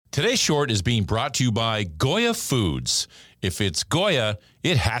Today's short is being brought to you by Goya Foods. If it's Goya,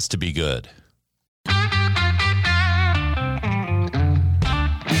 it has to be good.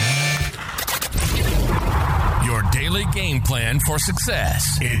 Your daily game plan for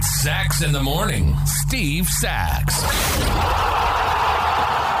success. It's Sachs in the Morning. Steve Sachs.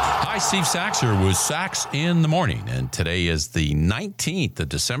 Hi, Steve Sachs here with Sachs in the Morning. And today is the 19th of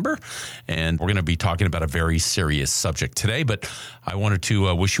December. And we're going to be talking about a very serious subject today. But I wanted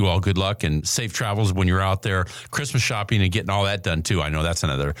to wish you all good luck and safe travels when you're out there Christmas shopping and getting all that done, too. I know that's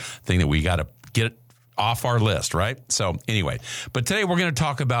another thing that we got to get off our list, right? So anyway, but today we're going to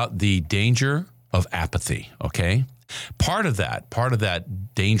talk about the danger of apathy, okay? Part of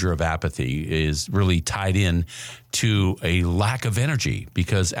that danger of apathy is really tied in to a lack of energy,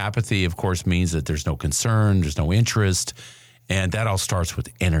 because apathy, of course, means that there's no concern, there's no interest, and that all starts with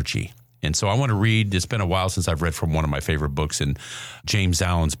energy. And so I want to read, it's been a while since I've read from one of my favorite books, and James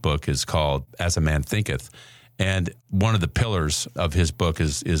Allen's book is called As a Man Thinketh. And one of the pillars of his book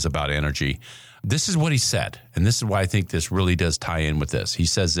is about energy. This is what he said, and this is why I think this really does tie in with this. He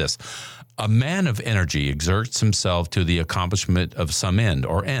says this: a man of energy exerts himself to the accomplishment of some end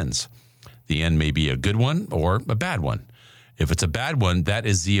or ends. The end may be a good one or a bad one. If it's a bad one, that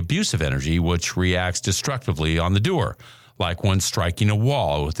is the abuse of energy, which reacts destructively on the doer, like one striking a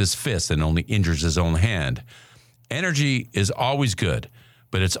wall with his fist and only injures his own hand. Energy is always good,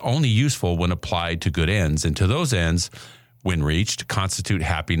 but it's only useful when applied to good ends, and to those ends, when reached, constitute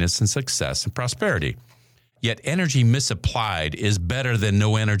happiness and success and prosperity. Yet energy misapplied is better than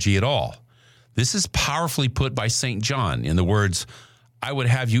no energy at all. This is powerfully put by St. John in the words, "I would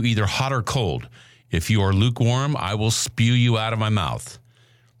have you either hot or cold. If you are lukewarm, I will spew you out of my mouth."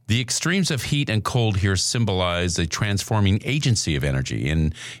 The extremes of heat and cold here symbolize the transforming agency of energy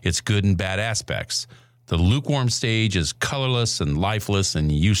in its good and bad aspects. The lukewarm stage is colorless and lifeless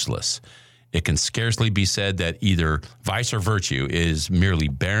and useless. It can scarcely be said that either vice or virtue is merely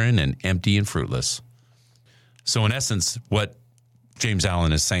barren and empty and fruitless. So in essence, what James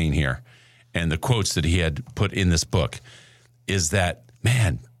Allen is saying here, and the quotes that he had put in this book, is that,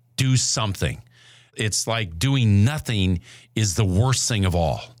 man, do something. It's like doing nothing is the worst thing of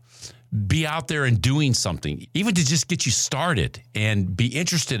all. Be out there and doing something, even to just get you started and be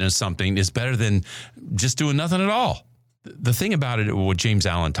interested in something, is better than just doing nothing at all. The thing about it, what James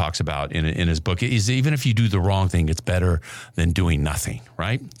Allen talks about in his book, is even if you do the wrong thing, it's better than doing nothing,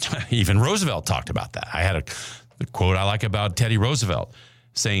 right? Even Roosevelt talked about that. I had the quote I like about Teddy Roosevelt,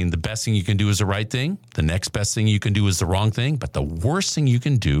 saying the best thing you can do is the right thing. The next best thing you can do is the wrong thing. But the worst thing you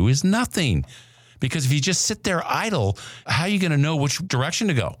can do is nothing. Because if you just sit there idle, how are you going to know which direction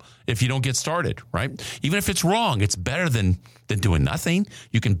to go if you don't get started, right? Even if it's wrong, it's better than doing nothing.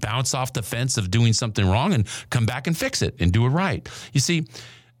 You can bounce off the fence of doing something wrong and come back and fix it and do it right. You see,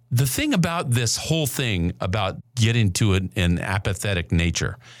 the thing about this whole thing about getting to an apathetic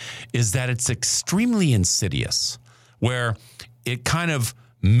nature is that it's extremely insidious, where it kind of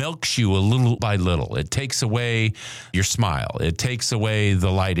milks you a little by little. It takes away your smile. It takes away the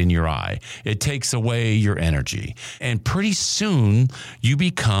light in your eye. It takes away your energy. And pretty soon you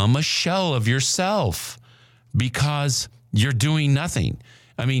become a shell of yourself because you're doing nothing.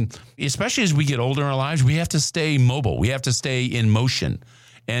 I mean, especially as we get older in our lives, we have to stay mobile. We have to stay in motion.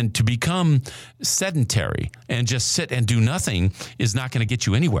 And to become sedentary and just sit and do nothing is not going to get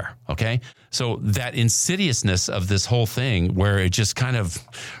you anywhere, okay? So that insidiousness of this whole thing, where it just kind of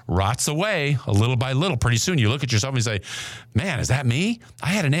rots away a little by little, pretty soon you look at yourself and you say, man, is that me? I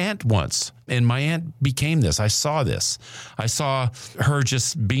had an aunt once, and my aunt became this. I saw this. I saw her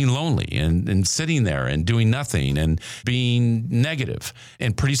just being lonely and sitting there and doing nothing and being negative.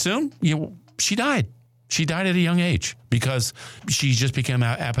 And pretty soon, she died. She died at a young age because she just became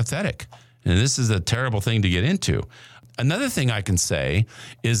apathetic. And this is a terrible thing to get into. Another thing I can say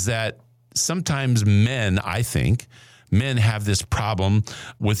is that sometimes men have this problem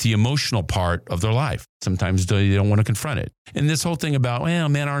with the emotional part of their life. Sometimes they don't want to confront it. And this whole thing about, well,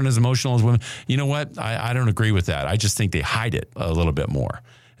 men aren't as emotional as women. You know what? I don't agree with that. I just think they hide it a little bit more.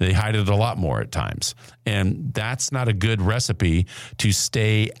 They hide it a lot more at times. And that's not a good recipe to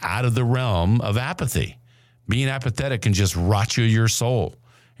stay out of the realm of apathy. Being apathetic can just rot your soul,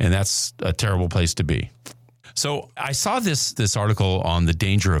 and that's a terrible place to be. So I saw this article on the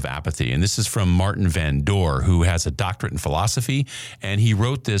danger of apathy, and this is from Martin Van Doore, who has a doctorate in philosophy, and he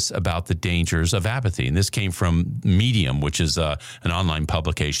wrote this about the dangers of apathy. And this came from Medium, which is an online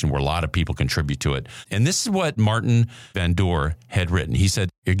publication where a lot of people contribute to it. And this is what Martin Van Doore had written. He said,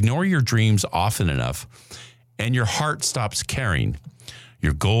 "Ignore your dreams often enough, and your heart stops caring.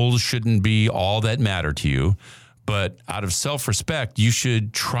 Your goals shouldn't be all that matter to you, But out of self-respect, you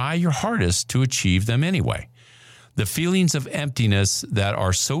should try your hardest to achieve them anyway. The feelings of emptiness that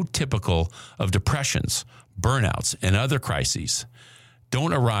are so typical of depressions, burnouts, and other crises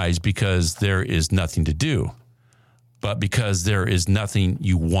don't arise because there is nothing to do, but because there is nothing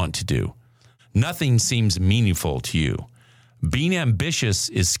you want to do. Nothing seems meaningful to you. Being ambitious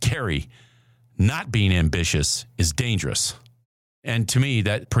is scary. Not being ambitious is dangerous. And to me,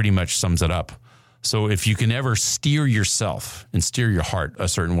 that pretty much sums it up. So if you can ever steer yourself and steer your heart a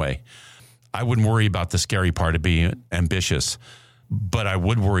certain way, I wouldn't worry about the scary part of being ambitious, but I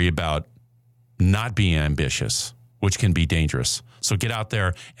would worry about not being ambitious, which can be dangerous. So get out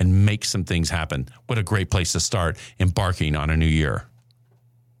there and make some things happen. What a great place to start embarking on a new year.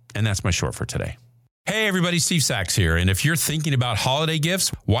 And that's my short for today. Hey everybody, Steve Sachs here. And if you're thinking about holiday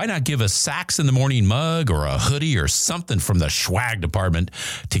gifts, why not give a Sachs in the Morning mug or a hoodie or something from the swag department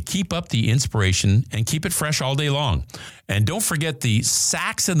to keep up the inspiration and keep it fresh all day long. And don't forget the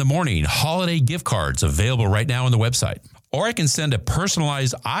Sachs in the Morning holiday gift cards available right now on the website. Or I can send a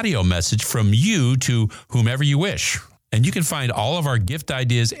personalized audio message from you to whomever you wish. And you can find all of our gift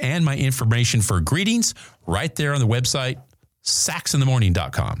ideas and my information for greetings right there on the website,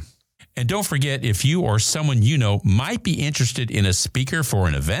 sachsinthemorning.com. And don't forget, if you or someone you know might be interested in a speaker for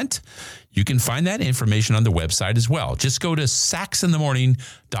an event, you can find that information on the website as well. Just go to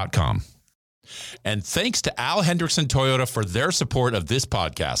sachsinthemorning.com. And thanks to Al Hendrickson Toyota for their support of this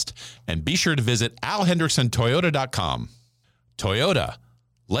podcast. And be sure to visit alhendricksontoyota.com. Toyota,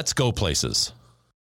 let's go places.